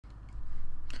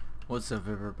What's up,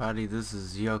 everybody? This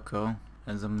is Yoko,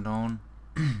 as I'm known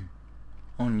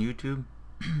on YouTube.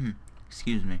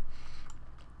 Excuse me.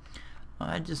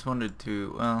 I just wanted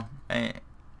to, I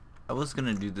was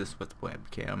gonna do this with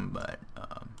webcam, but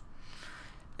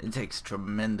it takes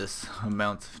tremendous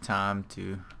amounts of time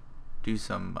to do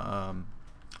some,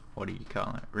 what do you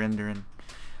call it, rendering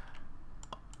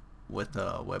with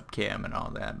a webcam and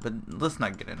all that. But let's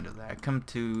not get into that. I come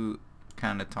to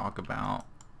kind of talk about,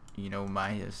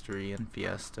 my history in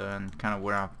Fiesta and kind of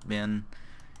where I've been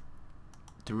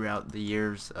throughout the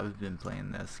years I've been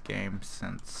playing this game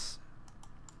since.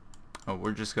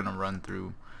 We're just gonna run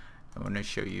through. I want to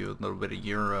show you a little bit of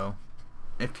Euro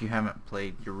if you haven't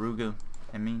played Yoruga,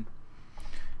 and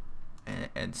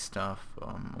stuff.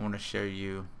 I want to show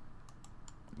you.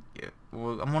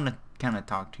 Well, I want to kind of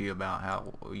talk to you about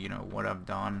how, what I've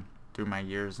done through my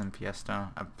years in Fiesta.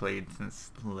 I've played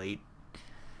since late,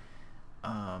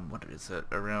 what is it,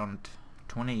 around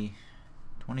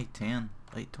 2010,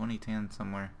 late 2010,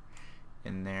 somewhere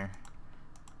in there.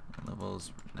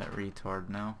 Levels that retard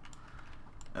now.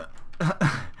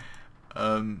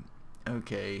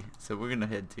 Okay, so we're gonna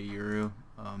head to Euro.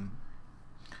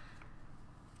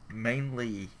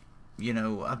 Mainly,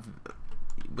 I've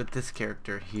with this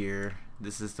character here,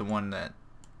 this is the one that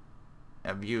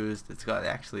I've used. It's got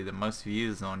actually the most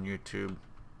views on YouTube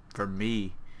for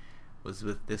me, was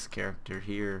with this character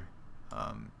here.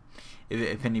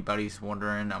 If anybody's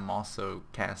wondering, I'm also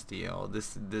Castiel.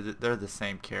 They're the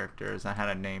same characters. I had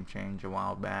a name change a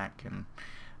while back, and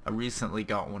I recently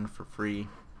got one for free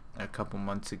a couple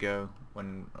months ago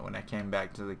when I came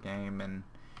back to the game, and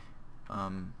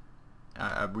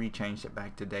I rechanged it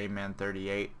back to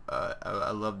Dayman38.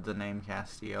 I loved the name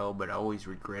Castiel, but I always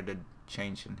regretted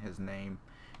changing his name,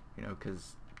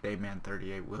 because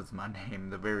Dayman38 was my name,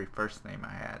 the very first name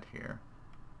I had here.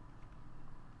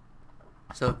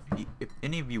 So if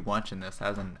any of you watching this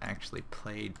hasn't actually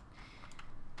played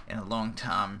in a long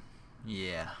time,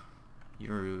 yeah,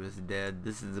 Yoru is dead.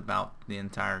 This is about the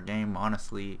entire game,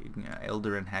 honestly.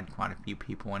 Eldarin had quite a few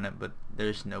people in it, but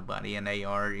there's nobody in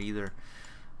AR either.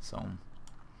 So,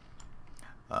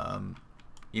 kind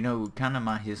of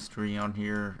my history on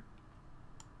here.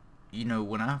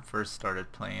 When I first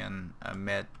started playing, I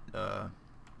met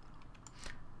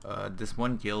this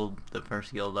one guild, the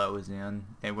first guild I was in.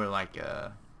 They were like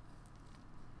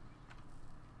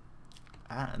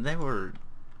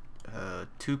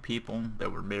two people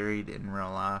that were married in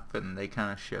real life, and they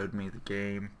kind of showed me the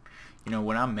game.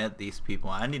 When I met these people,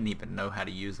 I didn't even know how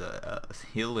to use a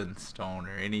healing stone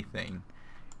or anything.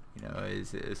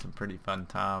 It's some pretty fun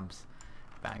times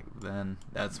back then.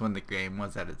 That's when the game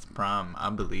was at its prime, I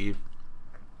believe.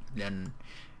 And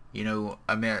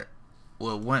I met,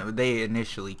 well, they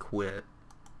initially quit,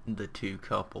 the two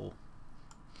couple,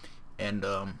 and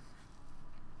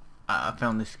I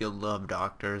found this guild, Love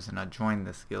Doctors, and I joined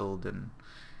this guild, and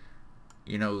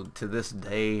to this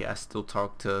day I still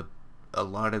talk to a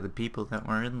lot of the people that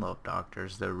were in Love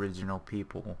Doctors, the original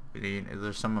people.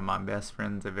 They're some of my best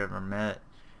friends I've ever met.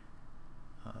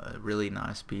 Really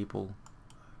nice people.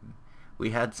 We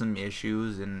had some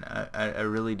issues, and I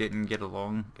really didn't get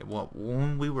along. Well,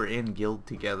 when we were in guild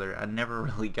together, I never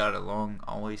really got along.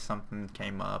 Always something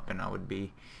came up, and I would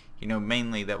be,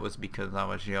 mainly that was because I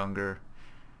was younger.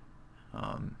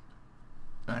 And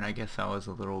I guess I was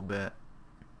a little bit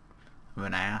of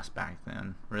an ass back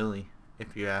then, really,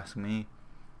 if you ask me.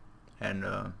 And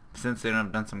since then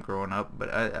I've done some growing up,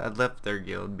 but I left their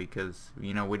guild because,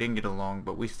 we didn't get along,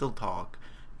 but we still talk.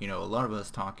 A lot of us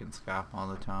talk in Skype all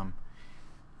the time.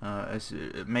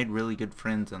 It made really good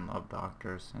friends in Love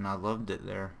Doctors, and I loved it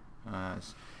there. I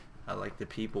like the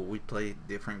people. We play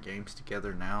different games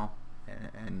together now,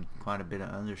 and quite a bit of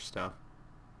other stuff.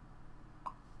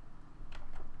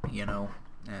 And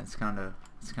it's kind of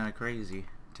crazy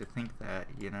to think that,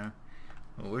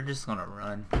 Well, we're just gonna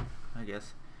run, I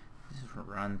guess. Just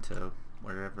run to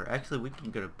wherever. Actually, we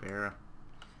can go to Barra.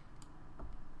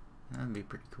 That'd be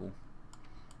pretty cool.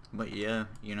 But yeah,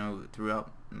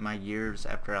 throughout my years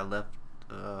after I left,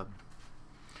 well,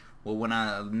 when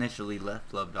I initially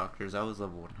left Love Doctors, I was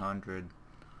level 100,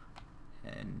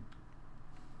 and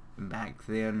back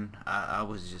then I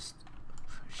was just,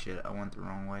 shit, I went the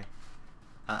wrong way.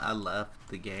 I left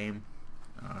the game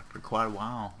for quite a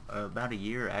while, about a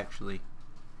year actually,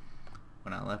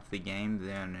 when I left the game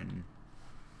then.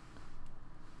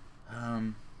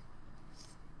 And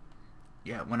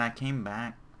yeah, when I came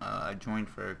back, I joined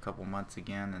for a couple months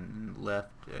again and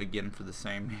left again for the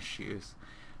same issues.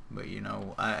 But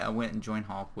I went and joined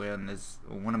Hawkwind. As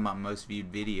one of my most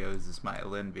viewed videos is my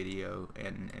LN video,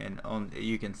 and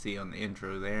you can see on the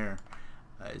intro there,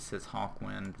 It says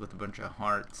Hawkwind with a bunch of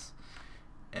hearts,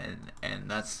 and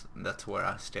that's where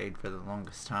I stayed for the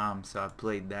longest time. So I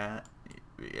played that.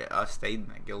 Yeah, I stayed in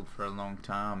that guild for a long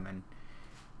time, and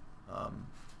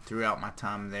throughout my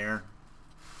time there,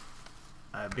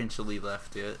 I eventually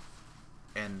left it.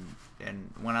 And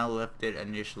when I left it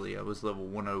initially, I was level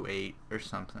 108 or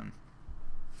something.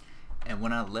 And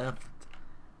when I left,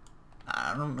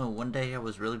 I don't know, one day I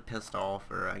was really pissed off,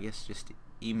 or I guess just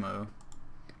emo,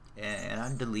 and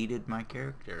I deleted my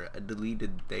character. I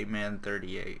deleted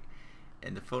Dayman38.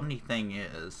 And the funny thing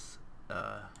is,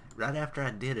 right after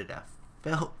I did it, I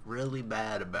felt really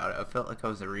bad about it. I felt like I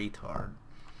was a retard.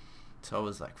 So I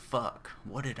was like, fuck,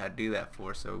 what did I do that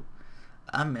for? So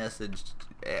I messaged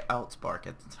Outspark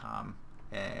at the time,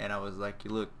 and I was like,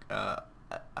 look, I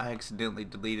accidentally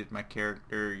deleted my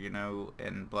character, you know,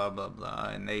 and blah blah blah.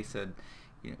 And they said,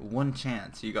 you know, one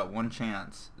chance, you got one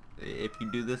chance. If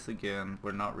you do this again,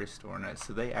 we're not restoring it.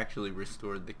 So they actually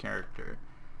restored the character,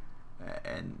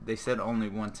 and they said only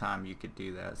one time you could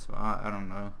do that. So I don't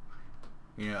know,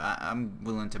 you know, I'm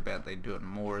willing to bet they do it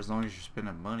more, as long as you're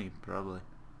spending money, probably.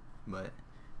 But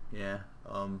yeah,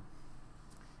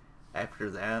 after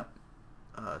that,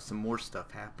 some more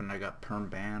stuff happened. I got perm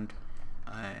banned,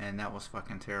 and that was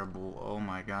fucking terrible. Oh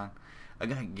my god. I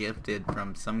got gifted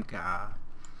from some guy.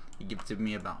 He gifted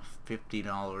me about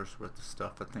 $50 worth of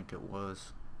stuff, I think it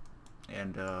was.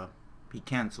 And he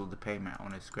canceled the payment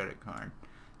on his credit card.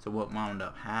 So what wound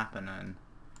up happening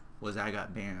was I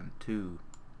got banned too.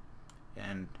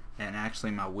 And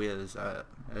actually my Wiz,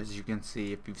 as you can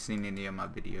see, if you've seen any of my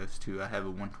videos too, I have a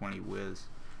 120 Wiz.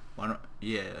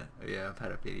 Yeah, I've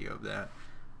had a video of that.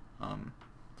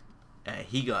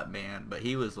 He got banned, but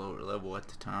he was lower level at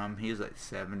the time. He was like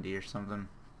 70 or something.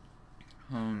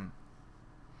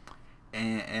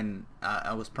 And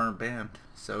I was perm banned.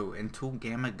 So until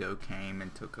Gamma Go came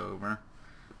and took over,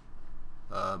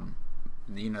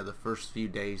 you know, the first few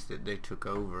days that they took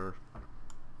over,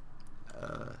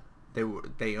 they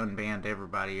unbanned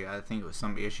everybody. I think it was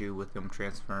some issue with them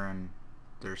transferring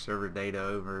their server data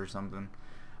over or something.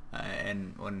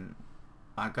 And when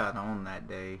I got on that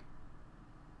day,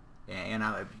 and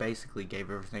I basically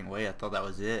gave everything away, I thought that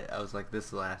was it. I was like, this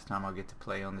is the last time I'll get to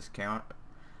play on this account,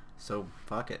 so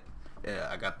fuck it.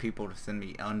 I got people to send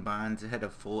me unbinds. It had a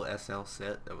full SL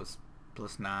set that was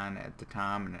 +9 at the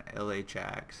time, and an LH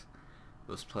axe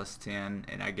was +10,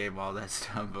 and I gave all that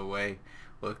stuff away.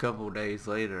 Well, a couple of days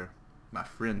later, my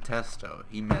friend Testo,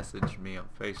 he messaged me on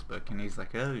Facebook, and he's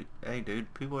like, oh, hey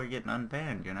dude, people are getting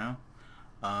unbanned, you know?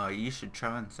 You should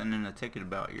try and send in a ticket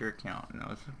about your account. And I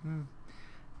was like,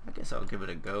 I guess I'll give it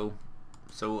a go.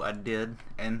 So I did,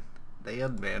 and they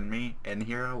unbanned me, and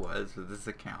here I was with this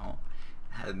account.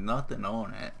 Had nothing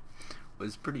on it. It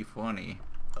was pretty funny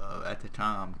at the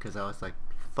time, because I was like,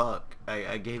 fuck,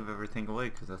 I gave everything away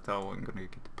because I thought I wasn't going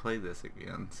to get to play this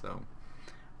again. So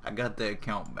I got the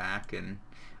account back, and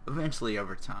eventually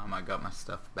over time I got my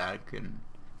stuff back, and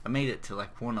I made it to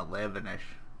like 111ish,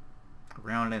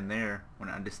 around in there, when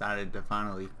I decided to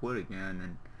finally quit again.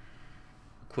 And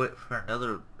quit for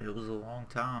another, it was a long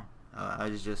time. I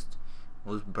just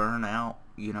was burnt out.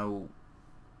 You know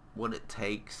what it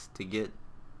takes to get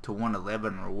to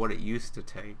 111, or what it used to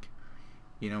take,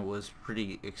 you know, was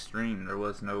pretty extreme. There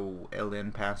was no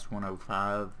LN past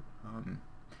 105,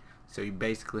 so you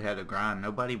basically had to grind.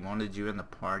 Nobody wanted you in the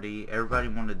party. Everybody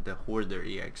wanted to hoard their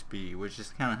EXP, which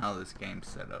is kind of how this game's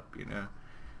set up, you know.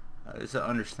 It's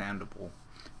understandable.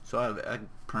 So I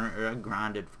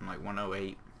grinded from like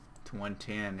 108 to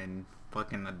 110 in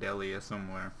fucking Adelia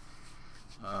somewhere,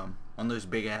 on those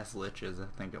big ass liches, I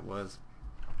think it was.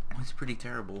 It's pretty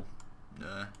terrible.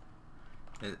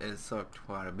 It sucked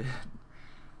quite a bit.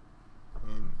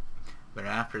 But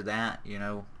after that, you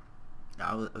know,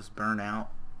 I was burnt out.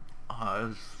 I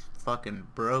was fucking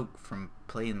broke from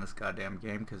playing this goddamn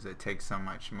game because it takes so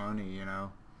much money, you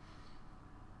know.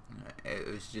 It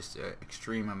was just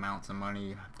extreme amounts of money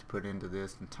you have to put into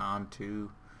this, and time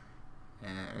too.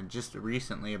 And just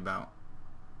recently, about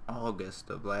August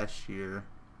of last year,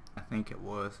 I think it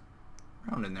was,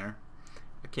 around in there,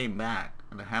 I came back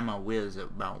and I had my Wiz at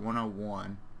about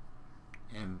 101,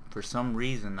 and for some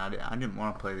reason I didn't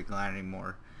want to play the Glide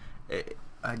anymore.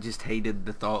 I just hated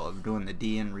the thought of doing the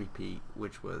DN repeat,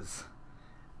 which was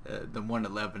the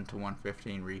 111 to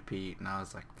 115 repeat, and I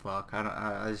was like, fuck,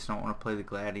 I just don't want to play the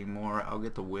Glad anymore. I'll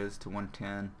get the Wiz to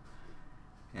 110,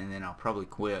 and then I'll probably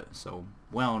quit. So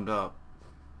wound up,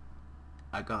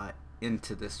 I got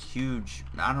into this huge,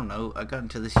 I got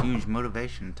into this huge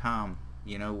motivation time,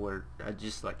 you know, where I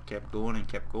just like kept going,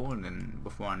 and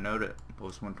before I knowed it, I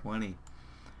was 120.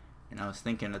 And I was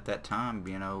thinking at that time,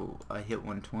 you know, I hit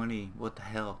 120. What the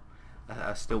hell?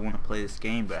 I still want to play this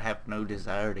game, but I have no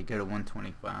desire to go to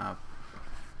 125.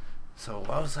 So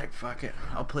I was like, fuck it,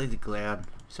 I'll play the Glad.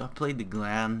 So I played the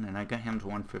Glad, and I got him to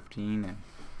 115, and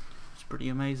it's a pretty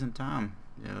amazing time.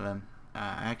 I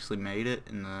actually made it,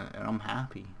 and I'm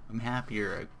happy. I'm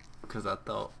happier because I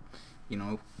thought, you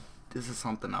know, this is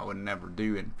something I would never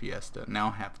do in Fiesta. Now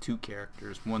I have two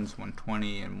characters. One's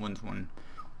 120 and one's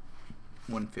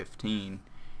 115.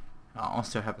 I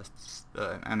also have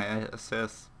an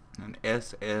SS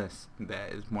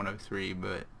that is 103,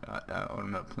 but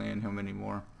I'm not playing him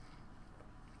anymore.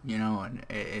 You know, and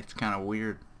it's kind of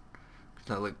weird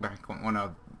because I look back when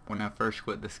I first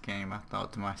quit this game, I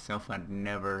thought to myself I'd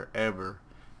never ever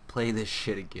play this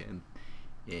shit again.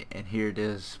 And here it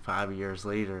is 5 years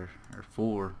later, or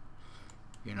 4,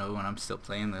 you know, and I'm still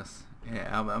playing this.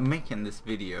 Yeah, I'm making this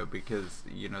video because,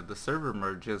 you know, the server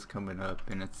merge is coming up,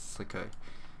 and it's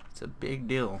a big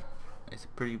deal. It's a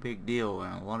pretty big deal,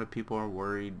 and a lot of people are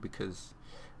worried because,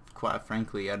 quite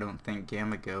frankly, I don't think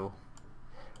Gamigo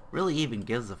really even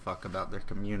gives a fuck about their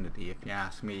community. If you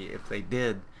ask me, if they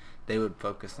did, they would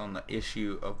focus on the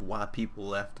issue of why people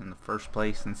left in the first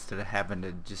place instead of having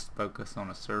to just focus on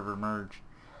a server merge.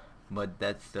 But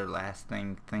that's their last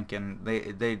thing thinking.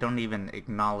 They don't even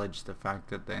acknowledge the fact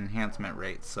that the enhancement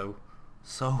rate's so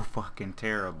fucking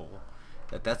terrible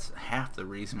that's half the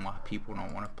reason why people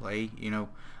don't want to play. You know,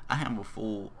 I have a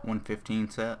full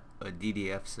 115 set, a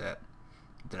DDF set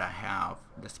that I have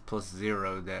that's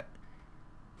 +0 that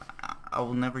I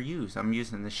will never use. I'm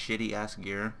using this shitty ass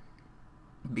gear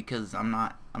because I'm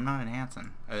not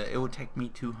enhancing. It would take me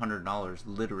 $200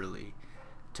 literally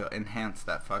to enhance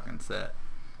that fucking set.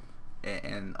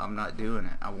 And I'm not doing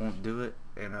it. I won't do it,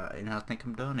 and I think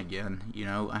I'm done again. You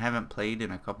know, I haven't played in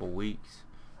a couple weeks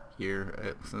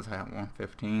here since I have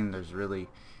 115. There's really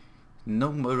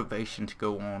no motivation to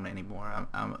go on anymore.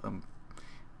 I'm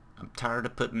tired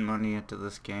of putting money into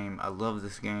this game. I love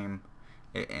this game,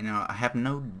 and I have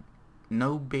no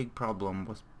big problem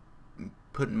with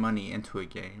putting money into a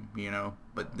game. You know,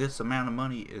 but this amount of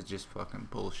money is just fucking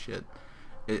bullshit.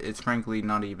 It's frankly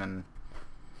not even.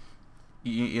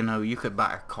 You know, you could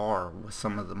buy a car with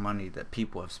some of the money that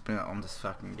people have spent on this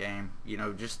fucking game. You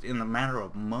know, just in a matter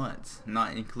of months,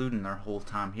 not including their whole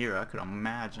time here. I could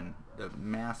imagine the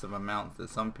massive amounts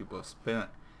that some people have spent.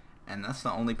 And that's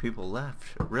the only people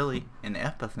left, really, in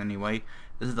Epith anyway.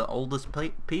 This is the oldest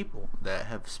people that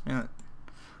have spent,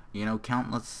 you know,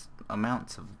 countless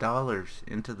amounts of dollars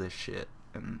into this shit.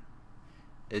 And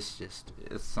it's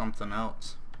something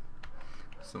else.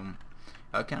 So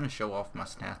I'll kind of show off my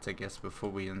stats, I guess, before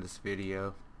we end this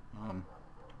video. I'm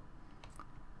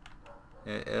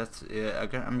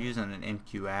using an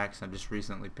NQ axe I just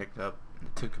recently picked up.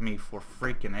 It took me for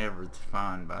freaking ever to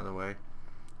find, by the way.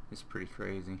 It's pretty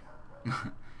crazy.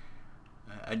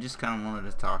 I just kind of wanted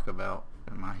to talk about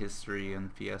my history in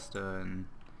Fiesta, and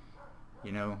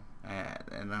you know,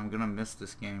 and I'm gonna miss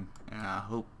this game, and I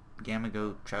hope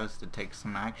Gamigo tries to take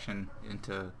some action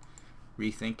into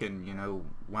rethinking, you know,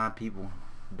 why people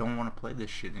don't want to play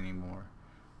this shit anymore.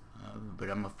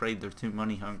 But I'm afraid they're too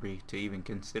money hungry to even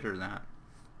consider that.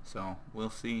 So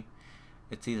we'll see.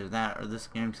 It's either that or this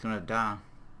game's gonna die,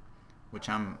 which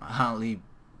I'm highly,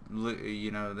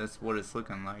 you know, that's what it's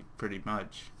looking like pretty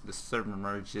much. The server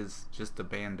merge is just a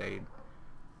band-aid.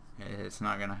 It's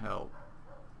not gonna help,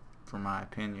 from my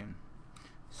opinion.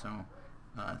 So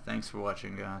thanks for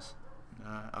watching, guys.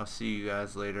 I'll see you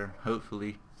guys later.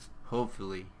 Hopefully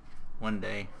one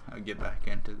day I'll get back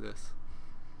into this.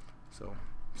 So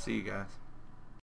see you guys.